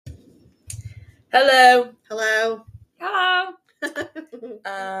Hello. Hello. Hello.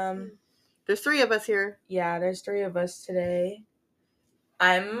 There's three of us here. Yeah, there's three of us today.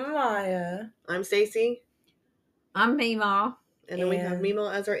 I'm Maya. I'm Stacy. I'm Mima. And then we have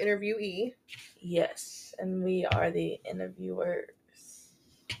Mima as our interviewee. Yes, and we are the interviewers.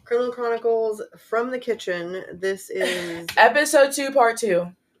 Criminal Chronicles from the Kitchen. This is episode 2, part 2.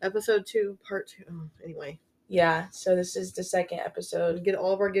 Episode 2, part 2. Oh, anyway. Yeah, so this is the second episode. Get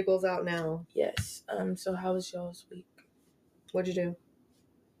all of our giggles out now. Yes. So how was y'all's week? What'd you do?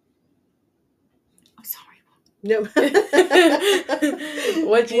 I'm sorry. No.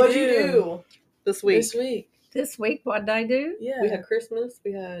 What'd you do this week? This week, what did I do? Yeah. We had Christmas.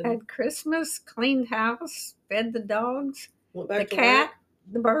 We had Christmas, cleaned house, fed the dogs, went back the to cat, work.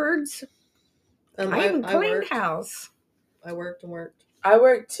 the birds. I even cleaned house. I worked and worked. I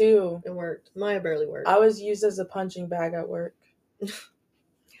worked too. And worked. Maya barely worked. I was used as a punching bag at work.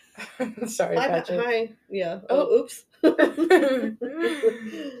 Sorry, Patrick. Hi. Yeah. Oh, oops.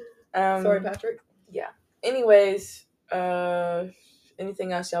 Sorry, Patrick. Yeah. Anyways,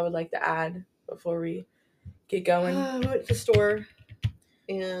 anything else y'all would like to add before we get going? I went to the store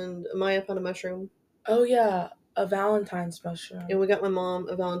and Maya found a mushroom. Oh yeah, a Valentine's mushroom. And we got my mom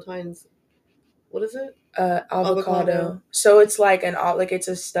a Valentine's. What is it? Avocado. So it's like it's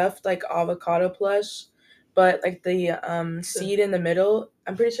a stuffed like avocado plush, but like the seed in the middle,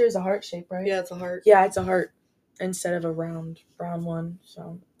 I'm pretty sure is a heart shape, right? Yeah, it's a heart. Yeah, it's a heart instead of a round brown one.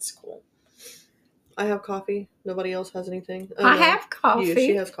 So it's cool. I have coffee. Nobody else has anything. I have coffee.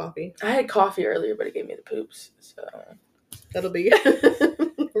 She has coffee. I had coffee earlier, but it gave me the poops. So that'll be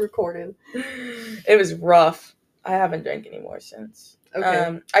recorded. It was rough. I haven't drank anymore since.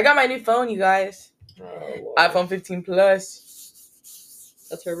 Okay. I got my new phone, you guys. Oh, iPhone 15 Plus.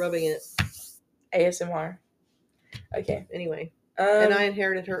 That's her rubbing it. ASMR. Okay. Anyway. And I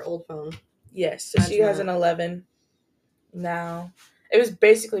inherited her old phone. Yes. So she has an 11 now. It was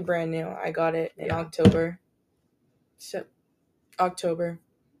basically brand new. I got it in October. So, October.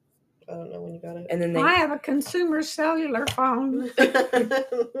 I don't know when you got it. And then I have a consumer cellular phone.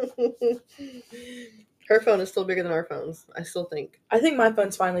 Her phone is still bigger than our phones, I still think. I think my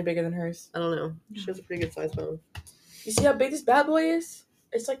phone's finally bigger than hers. I don't know. She has a pretty good size phone. You see how big this bad boy is?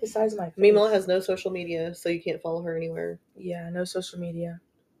 It's like the size of my face. Mima has no social media, so you can't follow her anywhere. Yeah, no social media.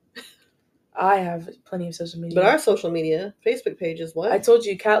 I have plenty of social media. But our social media, Facebook page is what? I told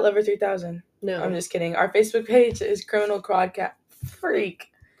you, Cat Lover 3000. No. I'm just kidding. Our Facebook page is Criminal Chronicles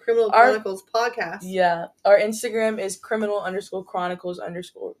Podcast. Yeah. Our Instagram is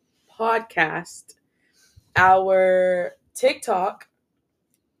criminal_chronicles_podcast. Our TikTok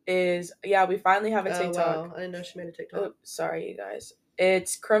is, we finally have a TikTok. Wow. I didn't know she made a TikTok. Oh, sorry, you guys.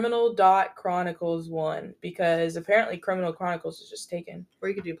 It's criminal.chronicles1 because apparently Criminal Chronicles is just taken. Or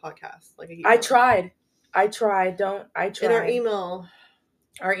you could do podcasts. I tried. And our email.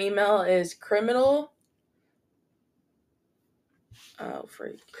 Our email is criminal. Oh,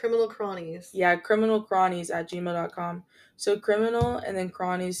 freak. Criminal Cronies. Yeah, criminalcronies@gmail.com. So criminal and then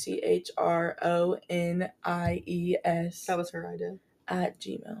cronies, CHRONIES. That was her idea. At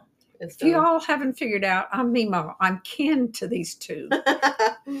Gmail. If you all haven't figured out, I'm Mima. I'm kin to these two.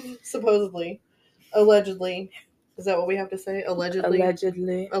 Supposedly. Allegedly. Is that what we have to say?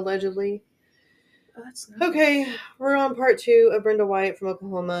 Allegedly. Oh, that's nice. Okay, we're on part 2 of Brenda White from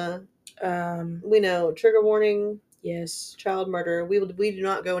Oklahoma. We know, trigger warning. Yes. Child murder. We do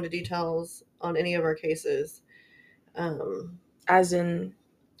not go into details on any of our cases. As in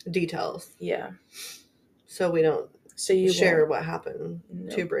details. Yeah. So we don't you share what happened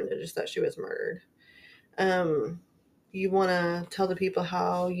to Brenda, just that she was murdered. You want to tell the people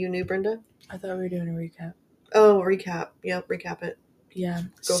how you knew Brenda? I thought we were doing a recap. Oh, recap. Yep, recap it. Yeah.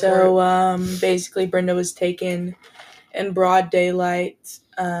 So basically Brenda was taken in broad daylight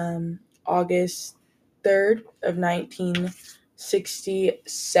August 3rd of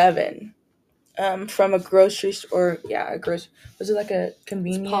 1967 from a grocery store. Was it like a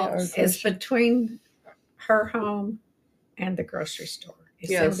convenient or it's between her home and the grocery store.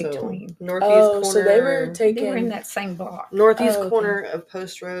 It's in between. Northeast corner. So they were in that same block. Northeast corner of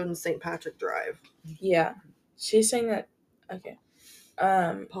Post Road and St. Patrick Drive. Yeah. She's saying that. Okay.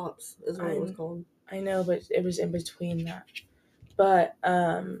 Pops is what it was called. I know, but it was in between that. But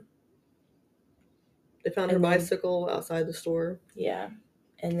they found her bicycle outside the store. Yeah.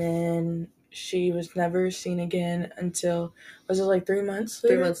 And then she was never seen again until, was it like 3 months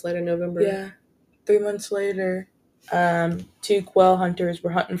later? 3 months later, November. Yeah. 3 months later, 2 quail hunters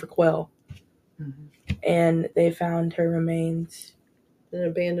were hunting for quail. Mm-hmm. And they found her remains in an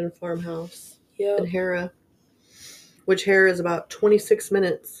abandoned farmhouse. Yep. In Hera. Which Hera is about 26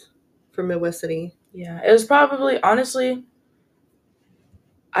 minutes from Midwest City. Yeah, it was probably, honestly,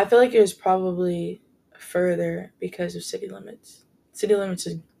 I feel like it was probably further because of city limits. City limits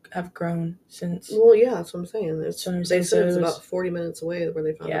have grown since. Well, yeah, that's what I'm saying. They saying. said So it was it about 40 minutes away where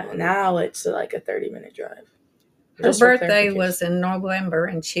they found Yeah, it. now it's like a 30-minute drive. Her Just for birthday clarification. was in November,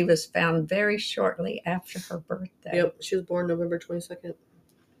 and she was found very shortly after her birthday. Yep, she was born November 22nd.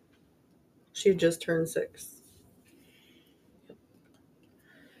 She just turned 6.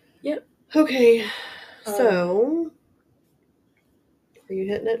 Yep. Okay, so are you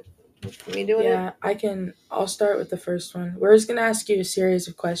hitting it? Me doing it? Yeah, I'll start with the first one. We're just gonna ask you a series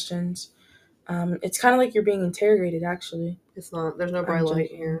of questions. It's kind of like you're being interrogated, actually. It's not. There's no bright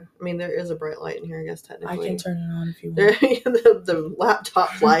light here. I mean, there is a bright light in here, I guess, technically. I can turn it on if you There, want. the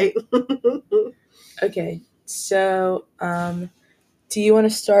laptop light. Okay, so do you want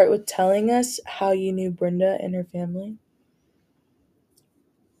to start with telling us how you knew Brenda and her family?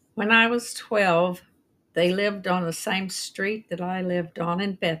 When I was 12, they lived on the same street that I lived on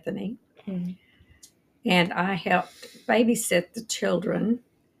in Bethany. And I helped babysit the children.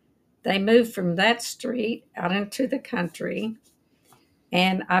 They moved from that street out into the country.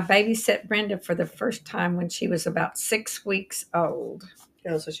 And I babysat Brenda for the first time when she was about 6 weeks old.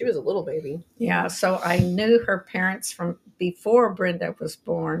 Yeah, so she was a little baby. Yeah, so I knew her parents from before Brenda was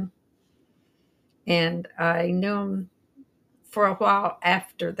born. And I knew them for a while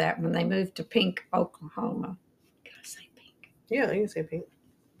after that when they moved to Pink, Oklahoma. Can I say Pink? Yeah, you can say Pink.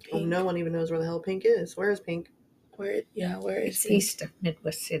 Oh, no one even knows where the hell Pink is. Where is Pink? Where is It's Pink? east of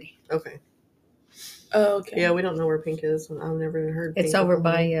Midwest City. Okay. Oh, okay. Yeah, we don't know where Pink is. I've never even heard Pink. It's over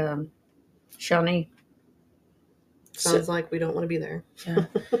by Shawnee. Sounds like we don't want to be there. Yeah.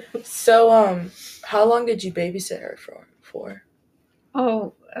 So, how long did you babysit her for?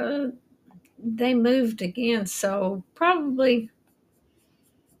 Oh, they moved again, so probably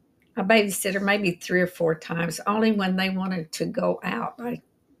I babysit her maybe 3 or 4 times. Only when they wanted to go out, I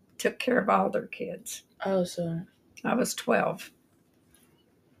took care of all their kids. Oh, so I was 12.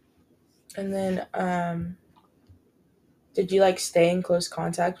 And then, did you stay in close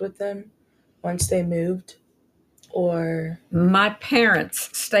contact with them once they moved, or? My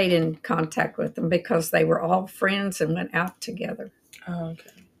parents stayed in contact with them because they were all friends and went out together. Oh,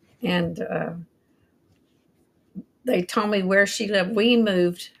 okay. And they told me where she lived. We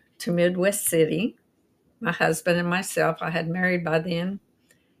moved to Midwest City, my husband and myself. I had married by then,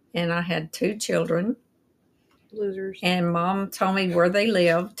 and I had 2 children. Losers. And Mom told me where they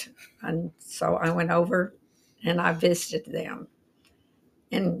lived, and so I went over and I visited them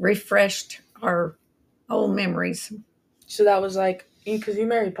and refreshed our old memories. So that was because you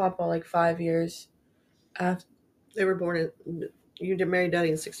married Papa 5 years after. They were born in. You married Daddy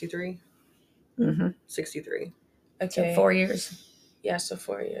in 63? Mm-hmm. 63. Okay. So 4 years. Yeah, so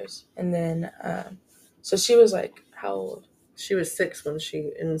 4 years. And then, so she was how old? She was 6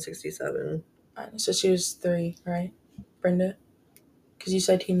 in 67. So she was 3, right, Brenda? Because you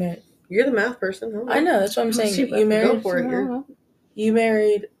said he married. You're the math person. Huh? I know, that's what I'm saying. You married. Go for it. You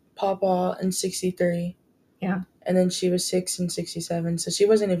married Papa in 63. Yeah. And then she was 6 in 67, so she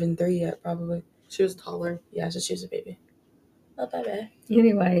wasn't even 3 yet, probably. She was taller. Yeah, so she was a baby. Not that bad.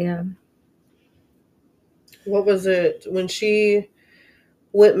 Anyway, what was it when she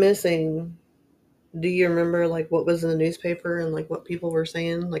went missing? Do you remember what was in the newspaper and what people were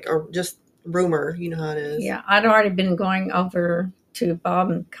saying, or just rumor? You know how it is. Yeah, I'd already been going over to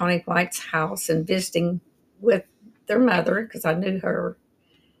Bob and Connie White's house and visiting with their mother because I knew her.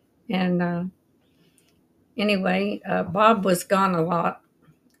 And anyway, Bob was gone a lot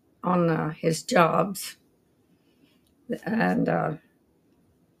on his jobs. And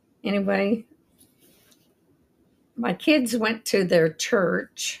anyway, my kids went to their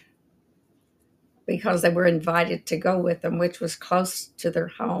church because they were invited to go with them, which was close to their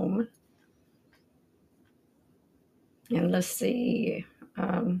home. And let's see,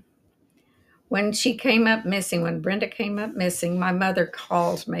 when she came up missing, when Brenda came up missing, my mother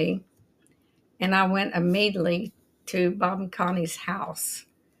called me, and I went immediately to Bob and Connie's house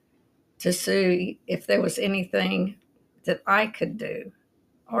to see if there was anything that I could do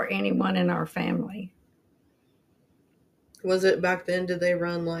or anyone in our family. Was it back then? Did they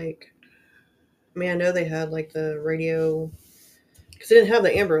run I mean, I know they had the radio, because they didn't have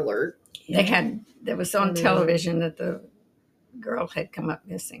the Amber Alert. There was on television that the girl had come up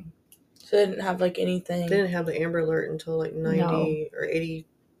missing. So they didn't have anything. They didn't have the Amber Alert until 90 or 80.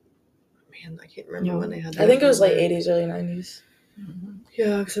 Man, I can't remember when they had that. I think it was 80s, early 90s. Mm-hmm.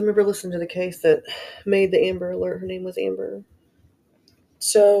 Yeah, because I remember listening to the case that made the Amber Alert. Her name was Amber.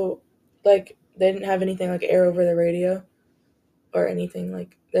 So, they didn't have anything air over the radio? or anything.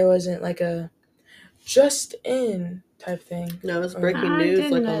 Like there wasn't like a just in type thing. No, it was Or- breaking I news, like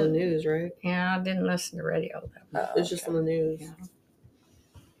didn't on the know. news, right? Yeah, I didn't listen to radio that much. Oh, It's just okay. on the news. Yeah.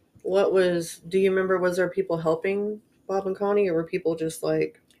 Do you remember, was there people helping Bob and Connie, or were people just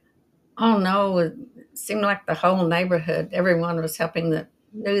like, Oh no, it seemed like the whole neighborhood, everyone was helping that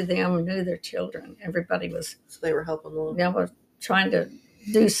knew them, knew their children. Everybody was, so they were helping them? was trying to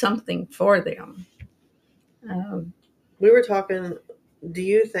do something for them. We were talking, do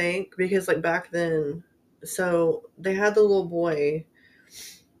you think, because like back then, so they had the little boy,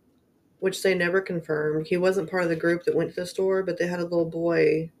 which they never confirmed. He wasn't part of the group that went to the store, but they had a little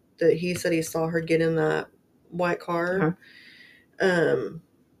boy that he said he saw her get in that white car.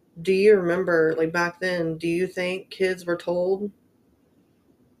 Do you remember, like back then, do you think kids were told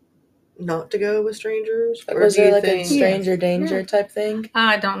not to go with strangers? Or was do there you like think a stranger danger Yeah. type thing?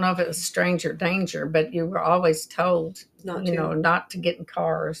 I don't know if it was stranger danger, but you were always told, not you to? know, not to get in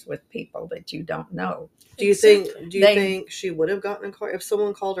cars with people that you don't know. Do you Exactly. think she would have gotten in a car if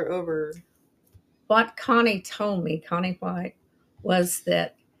someone called her over? What Connie told me, Connie White, was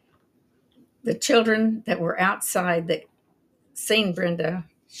that the children that were outside that seen Brenda,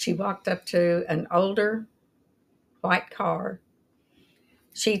 she walked up to an older white car.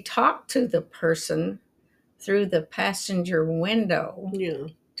 She talked to the person through the passenger window Yeah.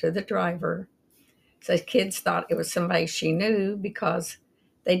 to the driver. So kids thought it was somebody she knew because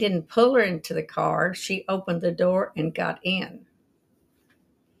they didn't pull her into the car. She opened the door and got in.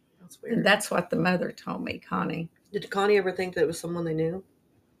 That's weird. And that's what the mother told me, Connie. Did Connie ever think that it was someone they knew?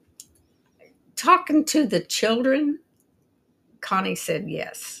 Talking to the children, Connie said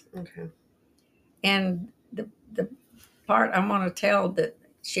yes. Okay. And the part I want to tell that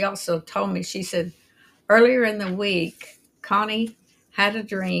she also told me, she said, earlier in the week, Connie had a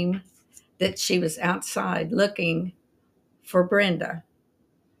dream that she was outside looking for Brenda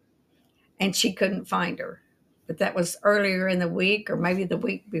and she couldn't find her. But that was earlier in the week or maybe the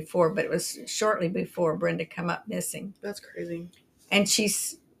week before, but it was shortly before Brenda come up missing. That's crazy. And she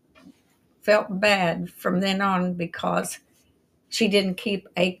felt bad from then on because she didn't keep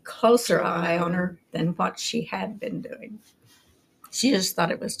a closer eye on her than what she had been doing. She just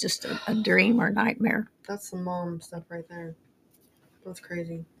thought it was just a dream or nightmare. That's some mom stuff right there. That's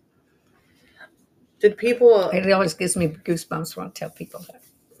crazy. Did people? It always gives me goosebumps when I tell people that.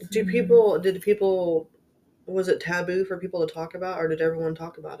 Did people? Was it taboo for people to talk about, or did everyone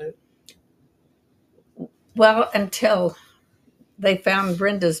talk about it? Well, until they found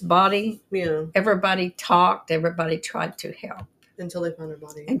Brenda's body, Yeah. everybody talked, everybody tried to help. Until they found her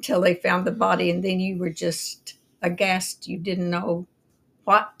body. Until they found the body, and then you were just aghast. You didn't know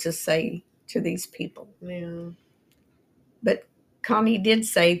what to say to these people. Yeah. But Connie did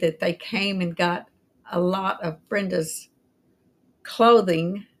say that they came and got a lot of Brenda's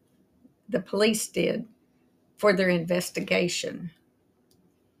clothing, the police did, for their investigation.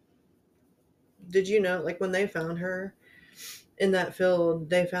 Did you know, like when they found her in that field,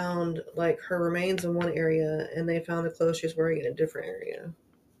 they found like her remains in one area and they found the clothes she was wearing in a different area?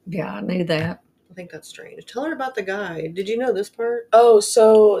 Yeah, I knew that. I think that's strange. Tell her about the guy. Did you know this part? Oh,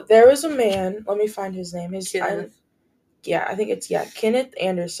 so there was a man. Let me find his name. Kenneth. I think it's Kenneth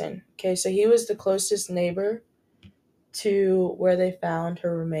Anderson. Okay, so he was the closest neighbor to where they found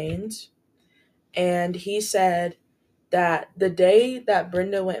her remains. And he said that the day that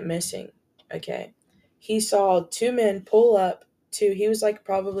Brenda went missing, okay, he saw two men pull up to, he was like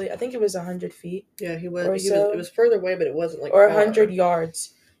probably, I think it was 100 feet. Yeah, he was. Or It was further away, but it wasn't like or far. 100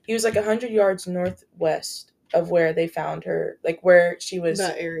 yards. He was like 100 yards northwest of where they found her, like where she was.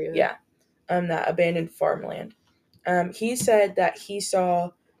 That area. Yeah, that abandoned farmland. He said that he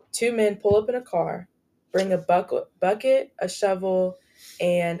saw two men pull up in a car, bring a bucket, a shovel,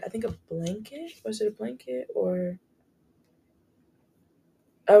 and I think a blanket. Was it a blanket or?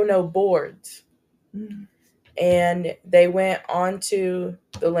 Oh no, boards. And they went onto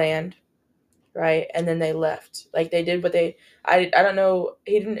the land, right? And then they left. Like they did what they. I don't know.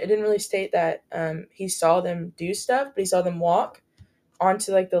 It didn't really state that he saw them do stuff, but he saw them walk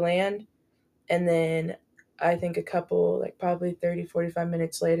onto like the land, and then I think a couple, like probably 30, 45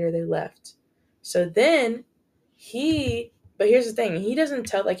 minutes later, they left. So then but here's the thing, he doesn't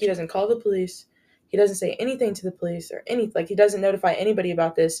call the police. He doesn't say anything to the police or anything. Like he doesn't notify anybody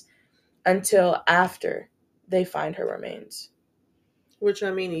about this until after they find her remains. Which,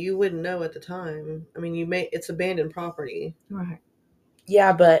 I mean, you wouldn't know at the time. I mean, it's abandoned property. Right.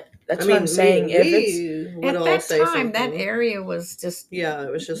 Yeah, but that's what I'm saying. At that time, that area was just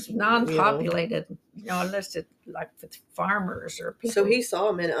it was just non-populated. Unless it like with farmers or people. So he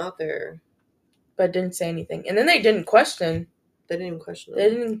saw men out there, but didn't say anything, and then they didn't question They didn't even question They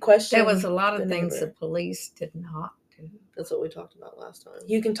them. didn't question. There was a lot of the things neighbor. the police did not do. That's what we talked about last time.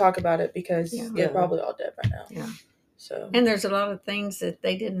 You can talk about it because Yeah. they're Yeah. probably all dead right now. Yeah. So. And there's a lot of things that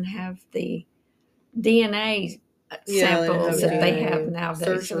they didn't have the DNA Yeah, they samples have that they DNA, have nowadays.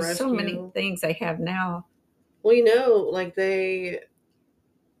 search and There's so many rescue. things they have now. Well, you know, like they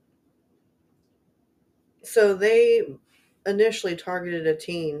initially targeted a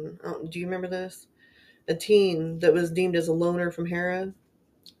teen. Do you remember this? A teen that was deemed as a loner from Hera.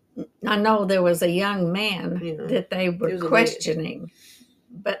 I know there was a young man Yeah. that they He were was a questioning,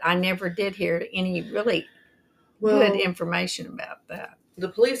 but I never did hear any really good information about that. The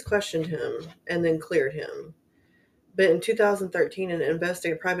police questioned him and then cleared him. But in 2013,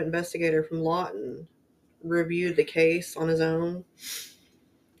 a private investigator from Lawton reviewed the case on his own.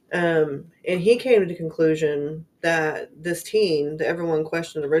 And he came to the conclusion that this teen that everyone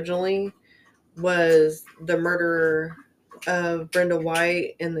questioned originally was the murderer of Brenda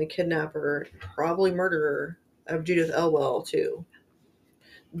White and the kidnapper, probably murderer of Judith Elwell, too.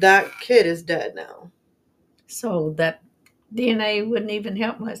 That kid is dead now. So that DNA wouldn't even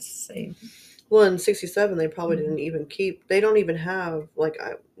help much. See. Well, in 67, they probably didn't even they don't even have, like,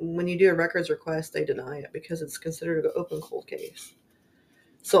 when you do a records request, they deny it because it's considered an open cold case.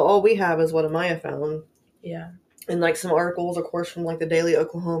 So all we have is what Amaya found. Yeah. And, like, some articles, of course, from, like, the Daily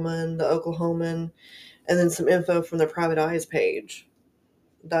Oklahoman, the Oklahoman, and then some info from the Private Eyes page.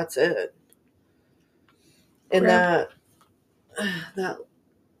 That's it. And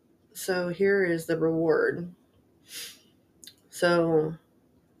so here is the reward. So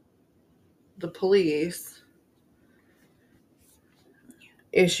the police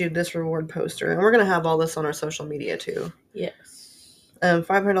issued this reward poster, and we're going to have all this on our social media too. Yes.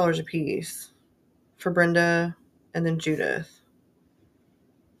 $500 a piece for Brenda and then Judith.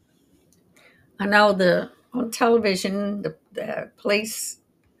 I know on television, the police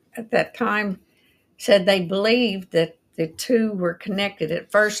at that time said they believed that the two were connected.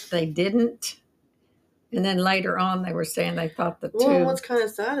 At first, they didn't. And then later on, they were saying they thought the two. Well, what's kind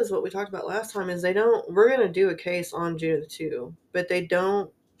of sad is what we talked about last time is we're going to do a case on Judith too, but they don't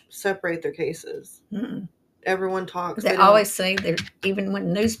separate their cases. Mm-mm. Everyone talks. They always say that even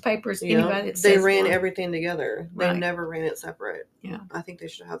when newspapers, anybody that they says ran one, everything together. They Right. never ran it separate. Yeah. I think they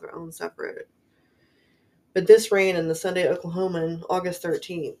should have their own separate. But this ran in the Sunday Oklahoman, August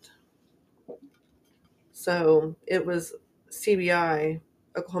 13th. So it was CBI,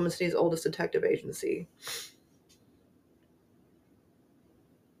 Oklahoma City's oldest detective agency.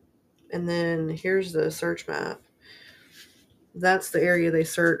 And then here's the search map. That's the area they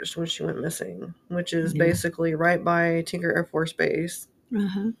searched when she went missing, which is basically right by Tinker Air Force Base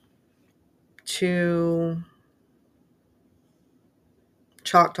to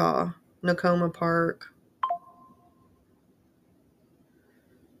Choctaw, Nakoma Park.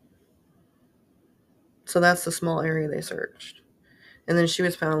 So that's the small area they searched. And then she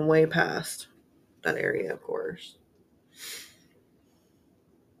was found way past that area, of course.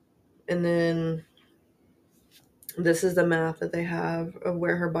 And then this is the map that they have of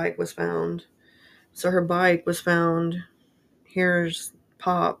where her bike was found. So her bike was found. Here's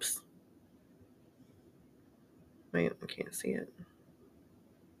Pops. Wait, I can't see it.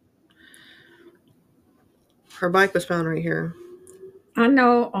 Her bike was found right here. I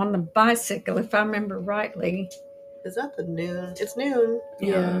know on the bicycle, if I remember rightly. Is that the noon? It's noon.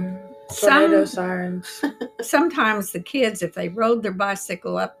 Yeah. Tornado sirens. Sometimes the kids, if they rode their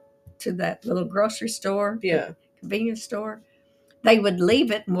bicycle up to that little grocery store, convenience store, they would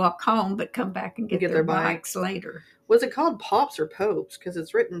leave it and walk home, but come back and get their bikes later. Was it called Pops or Popes? Because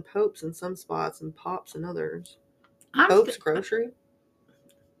it's written Popes in some spots and Pops in others. Popes Grocery?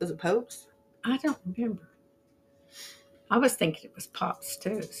 Is it Popes? I don't remember. I was thinking it was Pops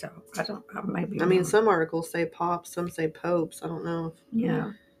too, so I don't know. Maybe. I mean, some articles say Pops, some say Popes. I don't know.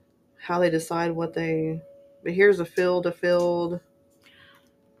 How they decide what they. But here's a field.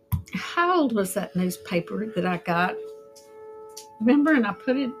 How old was that newspaper that I got? Remember, and I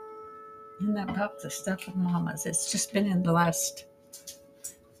put it in that box of stuff with Mama's. It's just been in the last.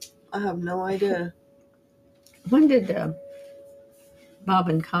 I have no idea. When did Bob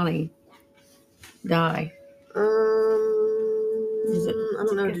and Connie die? I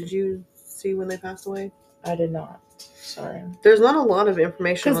don't know. Did you see when they passed away? I did not. Sorry. There's not a lot of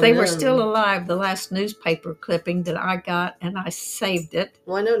information because they were still alive. The last newspaper clipping that I got, and I saved it.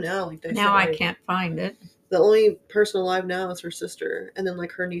 Well, I know now. Now I can't find it. The only person alive now is her sister, and then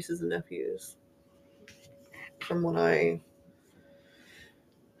like her nieces and nephews. From what I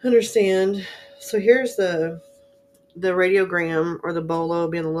understand. So here's the radiogram or the bolo,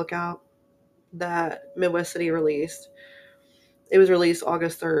 be on the lookout, that Midwest City released. It was released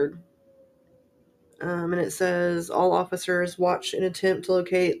August 3rd. And it says all officers watch an attempt to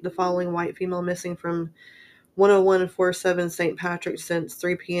locate the following white female missing from 10147 St. Patrick since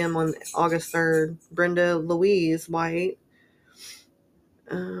 3 p.m. on August 3rd. Brenda Louise White.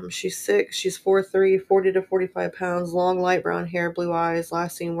 She's 6. She's 4'3", 40 to 45 pounds, long light brown hair, blue eyes,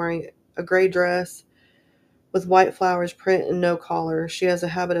 last seen wearing a gray dress with white flowers print and no collar. She has a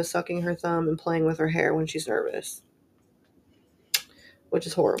habit of sucking her thumb and playing with her hair when she's nervous, which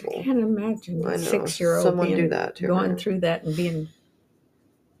is horrible. I can't imagine I a know. 6-year-old Someone do that to going her. through that and being.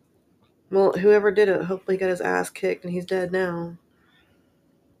 Well, whoever did it, hopefully got his ass kicked and he's dead now.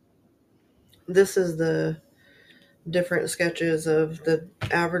 This is the different sketches of the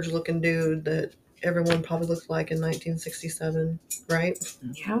average looking dude that everyone probably looked like in 1967, right?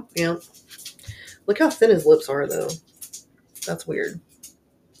 Yeah. Yeah. Look how thin his lips are, though. That's weird.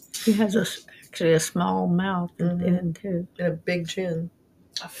 He has actually a small mouth and too. And a big chin.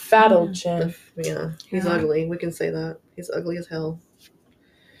 A fat old chin. Yeah, he's ugly. We can say that. He's ugly as hell.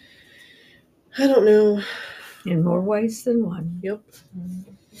 I don't know. In more ways than one. Yep.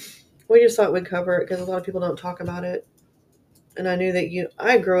 We just thought we'd cover it because a lot of people don't talk about it. And I knew that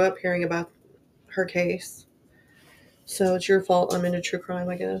I grew up hearing about her case. So it's your fault I'm into true crime,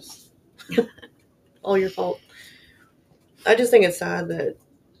 I guess. All your fault. I just think it's sad that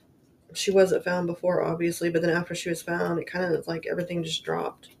she wasn't found before, obviously, but then after she was found, it kind of like everything just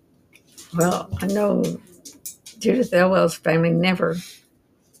dropped. Well, I know Judith Elwell's family never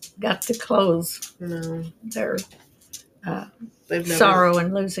got to close their sorrow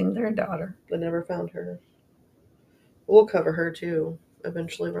in losing their daughter. They never found her. We'll cover her too.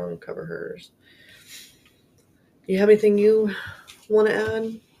 Eventually, we're going to cover hers. You have anything you want to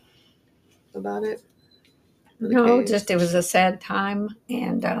add about it? No, just it was a sad time,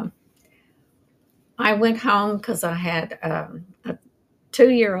 and I went home because I had a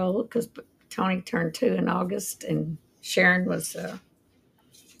 2-year-old, because Tony turned 2 in August, and Sharon was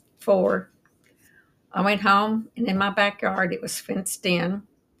 4. I went home, and in my backyard, it was fenced in,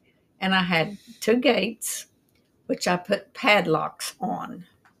 and I had 2 gates, which I put padlocks on,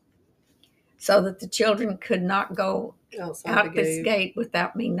 so that the children could not go out this gate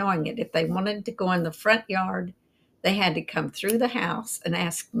without me knowing it. If they wanted to go in the front yard, they had to come through the house and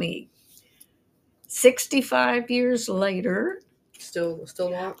ask me. 65 years later, still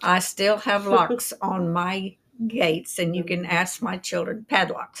locked. I still have locks on my gates, and you can ask my children,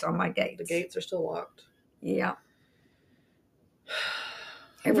 padlocks on my gates. The gates are still locked. Yeah.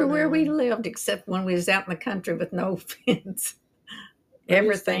 Everywhere we lived, except when we was out in the country with no fence,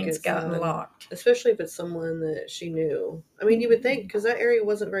 everything's gotten locked. Especially if it's someone that she knew. I mean, you would think, because that area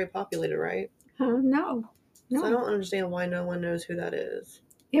wasn't very populated, right? No. So I don't understand why no one knows who that is.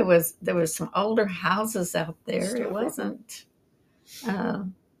 There was some older houses out there. It wasn't,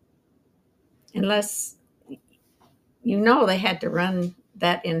 unless, they had to run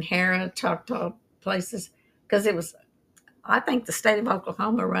that in Hara, Choctaw places, because it was, I think the state of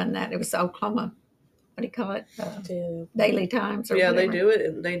Oklahoma run that. It was Oklahoma, what do you call it? Daily Times or whatever. They do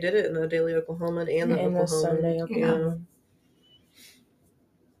it. They did it in the Daily Oklahoman and the Oklahoma. Sunday Oklahoma. Yeah.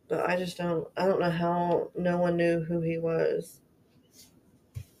 But I don't know how no one knew who he was.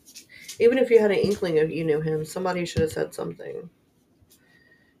 Even if you had an inkling of you knew him, somebody should have said something.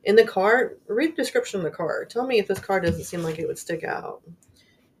 In the car, read the description of the car. Tell me if this car doesn't seem like it would stick out.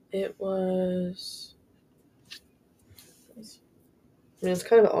 It was... I mean, it's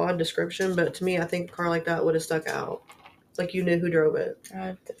kind of an odd description, but to me, I think a car like that would have stuck out. Like you knew who drove it. I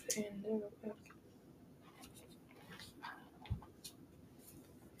have the fan.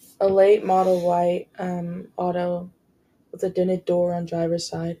 A late model white auto with a dented door on driver's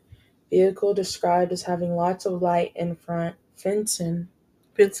side. Vehicle described as having lots of light in front. Fencing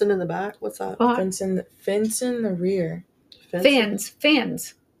in the back? What's that? Fence in the rear. Fins.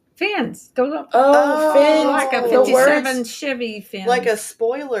 Go look. Oh, fins. Like a 57 Chevy fins. Like a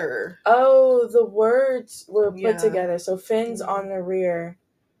spoiler. Oh, the words were put together. So fins on the rear.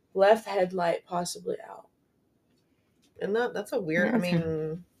 Left headlight possibly out. And that's a weird, I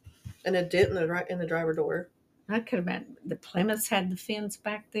mean, and a dent in the driver door. That could have been, the Plymouths had the fins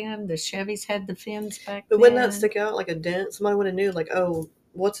back then. The Chevys had the fins back then. But wouldn't that stick out like a dent? Somebody would have knew, like, oh,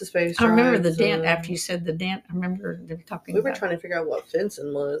 what's his face? I remember the dent after you said the dent. I remember them talking about. We were trying to figure out what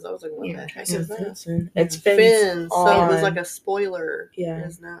fencing was. I was like, what the heck is that? Fencing. It's fins. So it was like a spoiler. Yeah.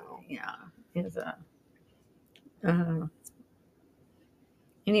 Is now. Yeah. It's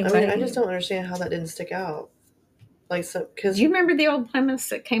anyway. I mean, I just don't understand how that didn't stick out. Like, so, because do you remember the old Plymouths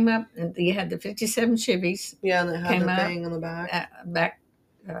that came up and you had the 57 Chevys? Yeah, and it had the thing on the back. Back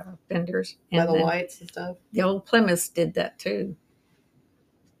fenders. By the lights and stuff. The old Plymouths did that too.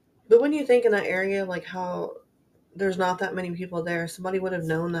 But when you think in that area, like how there's not that many people there, somebody would have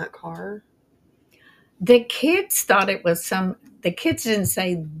known that car. The kids thought it was the kids didn't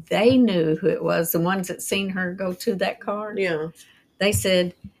say they knew who it was, the ones that seen her go to that car. Yeah. They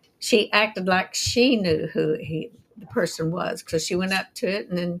said she acted like she knew who the person was because she went up to it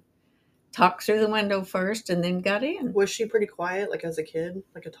and then talked through the window first and then got in. Was she pretty quiet, like as a kid,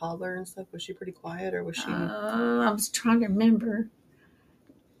 like a toddler and stuff? Was she pretty quiet, or was she? I was trying to remember.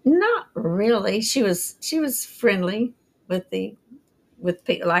 Not really. She was friendly with people.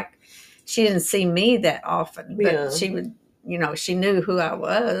 Like she didn't see me that often, but Yeah. she would. She knew who I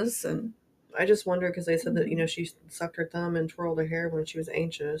was, and I just wonder because they said that she sucked her thumb and twirled her hair when she was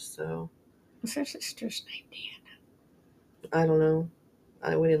anxious. So what's her sister's name? Deanna. I don't know.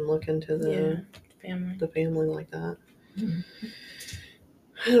 We didn't look into the family like that. Mm-hmm.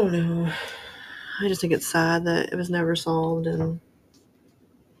 I don't know. I just think it's sad that it was never solved, and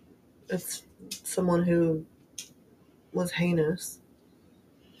it's someone who was heinous.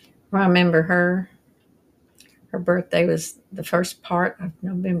 Well, I remember her birthday was the first part of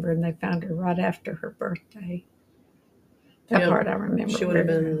November, and they found her right after her birthday. That part I remember. She would have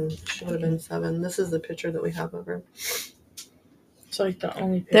been 7. This is the picture that we have of her. It's like the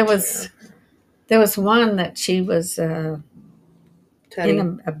only picture. There was one that she was in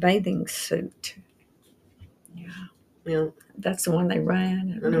a bathing suit. Yeah. That's the one they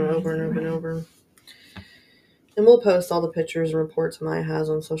ran. I know, over and over and over. And we'll post all the pictures and reports Maya has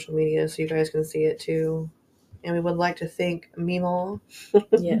on social media so you guys can see it too. And we would like to thank Meemaw.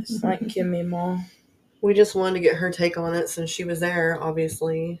 Yes, thank you, Meemaw. We just wanted to get her take on it since she was there,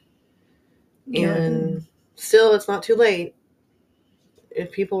 obviously. Yeah. And still, it's not too late.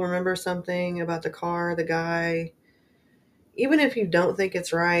 If people remember something about the car, the guy, even if you don't think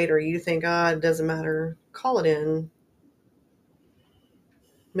it's right or you think, it doesn't matter, call it in.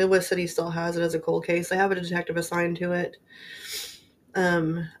 Midwest City still has it as a cold case. They have a detective assigned to it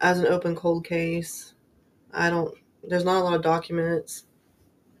as an open cold case. There's not a lot of documents.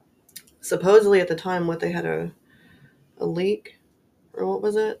 Supposedly at the time, they had a leak, or what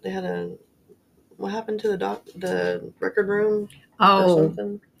was it? They had what happened to the record room or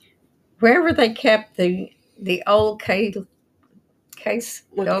something? Wherever they kept the old case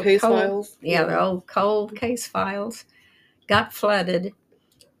With the case files? Yeah, the old cold case files got flooded,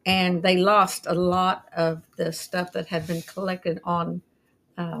 and they lost a lot of the stuff that had been collected on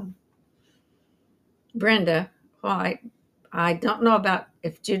Brenda. Well, I don't know about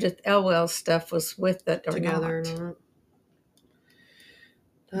if Judith Elwell's stuff was with it or Together not. Or not.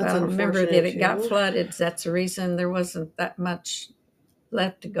 But I remember that it got flooded. That's the reason there wasn't that much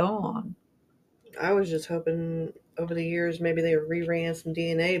left to go on. I was just hoping over the years maybe they reran some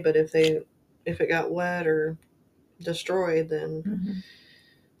DNA, but if it got wet or destroyed, then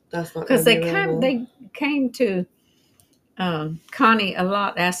that's not going to be available. They came to Connie a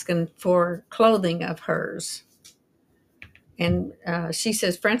lot asking for clothing of hers. And she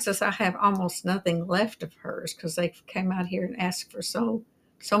says, Frances, I have almost nothing left of hers because they came out here and asked for so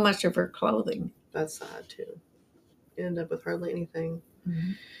much of her clothing. That's sad, too. You end up with hardly anything.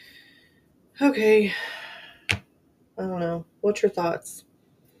 Mm-hmm. Okay. I don't know. What's your thoughts?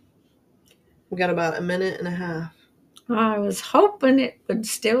 We got about a minute and a half. I was hoping it would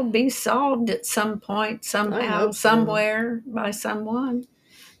still be solved at some point, somehow, somewhere, by someone.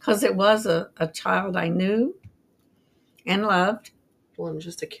 Because it was a child I knew and loved. Well, and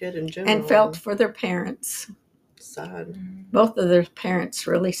just a kid in general. And felt for their parents. Sad. Both of their parents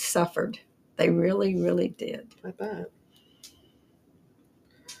really suffered. They really, really did. I bet.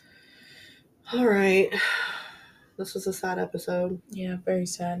 All right. This was a sad episode. Yeah, very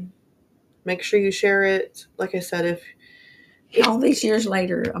sad. Make sure you share it. Like I said, if all these years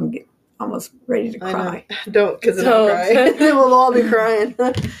later, I'm almost ready to cry. Don't, because then I'll cry. Then we'll all be crying.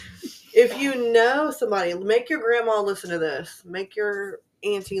 If you know somebody, make your grandma listen to this. Make your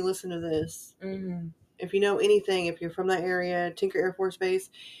auntie listen to this. Mm-hmm. If you know anything, if you're from that area, Tinker Air Force Base,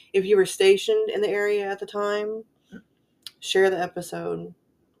 if you were stationed in the area at the time, share the episode.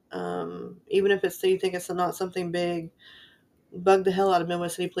 Even if you think it's not something big, bug the hell out of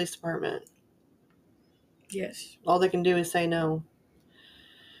Midwest City Police Department. Yes. All they can do is say no.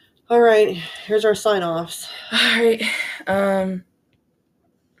 All right, here's our sign-offs. All right.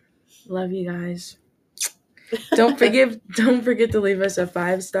 Love you guys. Don't forget to leave us a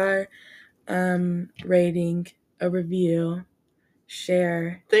 5-star rating, a review,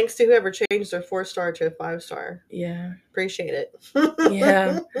 share. Thanks to whoever changed their 4-star to a 5-star. Yeah. Appreciate it.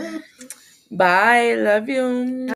 Yeah. Bye. Love you.